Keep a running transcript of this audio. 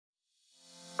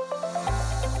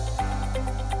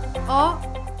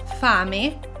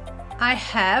fame, I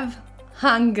have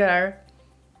hunger.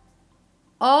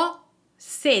 Ho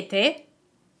sete,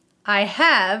 I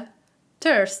have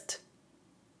thirst.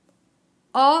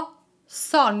 Ho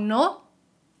sonno,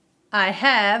 I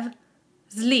have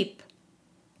sleep.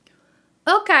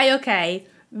 Okay.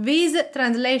 These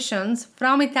translations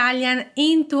from Italian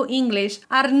into English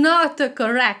are not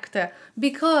correct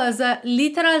because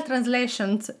literal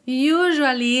translations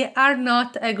usually are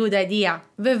not a good idea.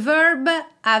 The verb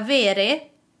avere,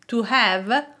 to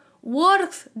have,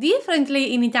 works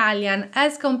differently in Italian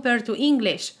as compared to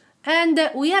English,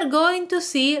 and we are going to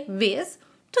see this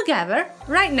together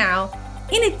right now.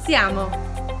 Iniziamo!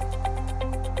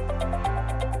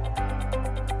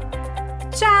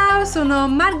 Ciao, sono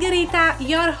Margherita,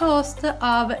 your host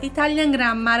of Italian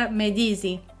Grammar Made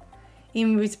Easy.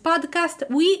 In this podcast,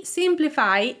 we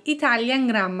simplify Italian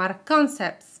grammar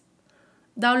concepts.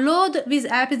 Download this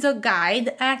episode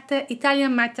guide at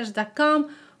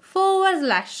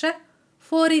italianmatters.com/46.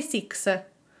 46.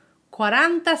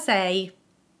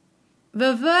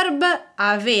 The verb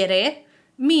avere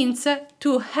means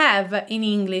to have in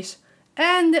English,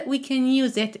 and we can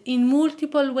use it in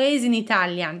multiple ways in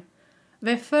Italian.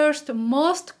 The first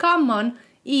most common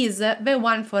is the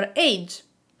one for age.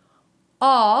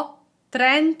 Ho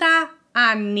 30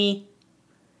 anni.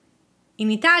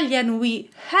 In Italian we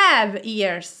have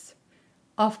years.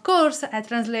 Of course, a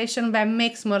translation that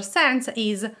makes more sense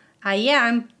is I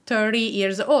am 30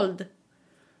 years old.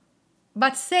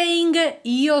 But saying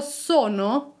io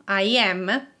sono, I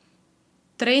am,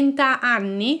 30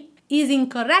 anni is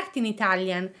incorrect in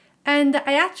Italian, and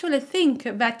I actually think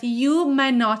that you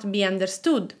might not be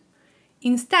understood.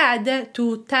 Instead,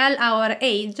 to tell our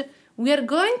age, we are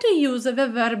going to use the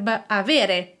verb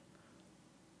avere.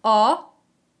 Ho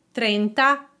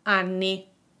 30 anni.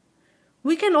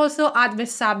 We can also add the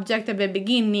subject at the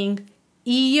beginning.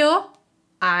 Io,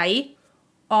 I,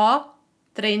 ho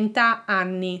 30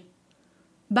 anni.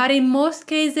 But in most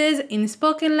cases, in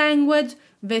spoken language,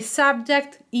 the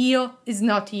subject io is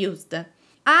not used.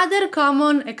 Other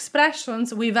common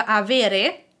expressions with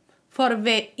avere for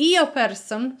the io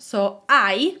person, so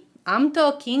I'm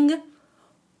talking,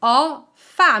 ho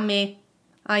fame,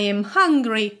 I am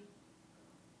hungry.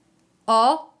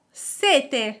 Ho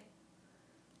sete,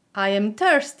 I am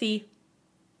thirsty.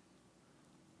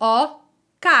 Ho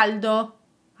caldo,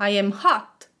 I am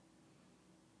hot.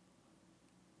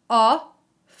 Ho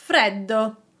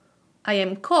freddo, I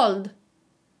am cold.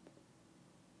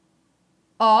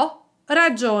 Ho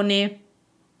ragione,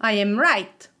 I am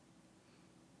right.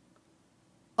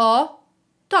 Ho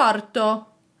torto,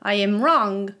 I am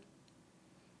wrong.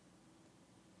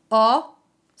 Ho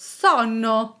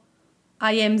sonno,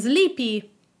 I am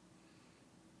sleepy.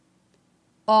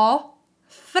 Ho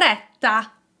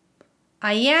fretta,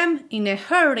 I am in a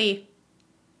hurry.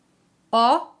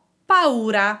 Ho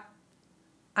paura,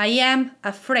 I am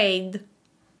afraid.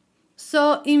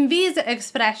 So in these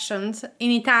expressions,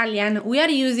 in Italian, we are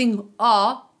using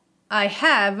ho, I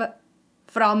have,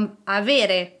 from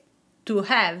avere, to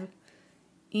have.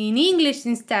 In English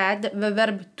instead, the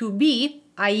verb to be,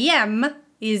 I am,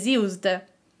 is used.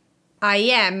 I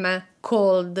am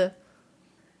cold.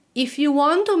 If you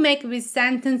want to make these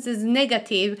sentences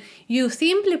negative, you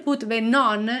simply put the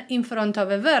non in front of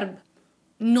a verb.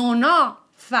 Non ho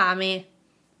fame.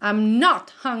 I'm not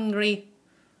hungry.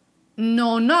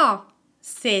 Non ho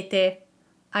sete.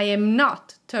 I am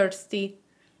not thirsty.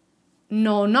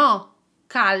 Non ho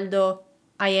caldo.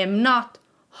 I am not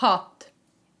hot.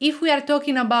 If we are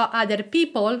talking about other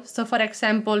people, so for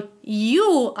example,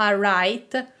 you are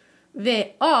right,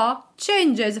 the o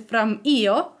changes from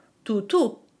io to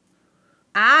tu.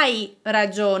 Hai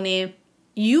ragione.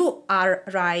 You are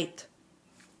right.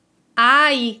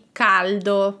 Hai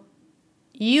caldo.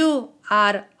 You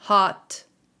are hot.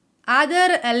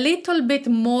 Other a little bit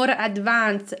more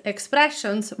advanced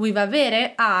expressions with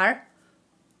avere are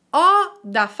ho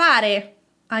da fare.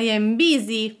 I am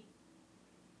busy.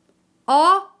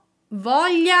 Ho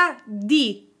voglia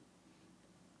di.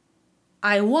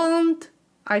 I want.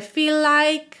 I feel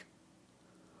like.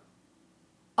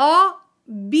 Ho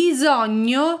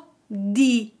bisogno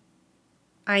di.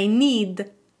 I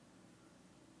need.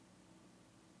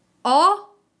 Ho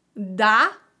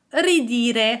da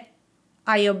ridire.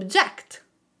 I object.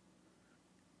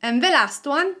 And the last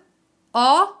one,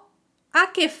 ho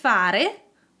a che fare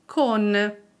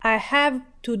con. I have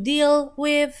to deal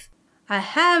with. I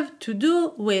have to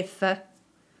do with.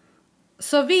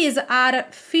 So these are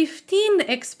 15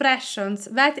 expressions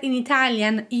that in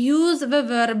Italian use the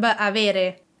verb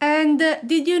avere. And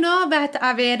did you know that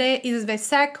avere is the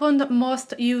second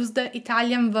most used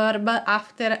Italian verb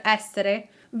after essere?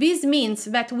 This means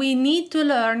that we need to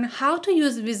learn how to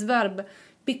use this verb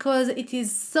because it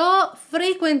is so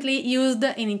frequently used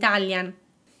in Italian.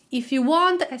 If you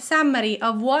want a summary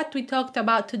of what we talked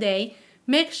about today,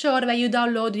 make sure that you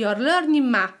download your learning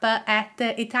map at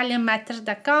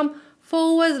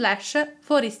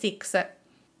italianmatters.com/46.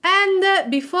 And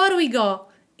before we go,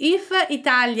 if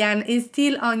Italian is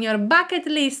still on your bucket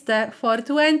list for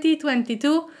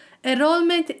 2022,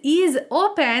 enrollment is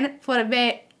open for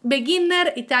the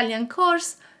beginner Italian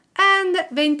course and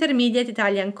the intermediate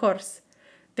Italian course.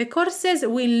 The courses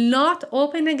will not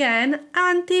open again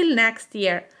until next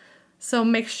year, so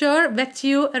make sure that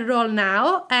you enroll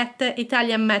now at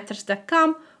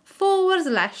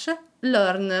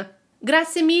italianmatters.com/learn.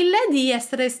 Grazie mille di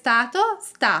essere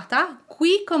stata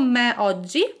qui con me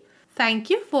oggi. Thank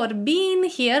you for being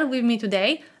here with me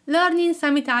today, learning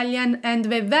some Italian and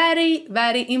the very,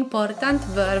 very important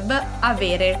verb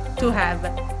avere, to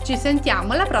have. Ci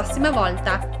sentiamo la prossima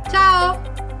volta. Ciao!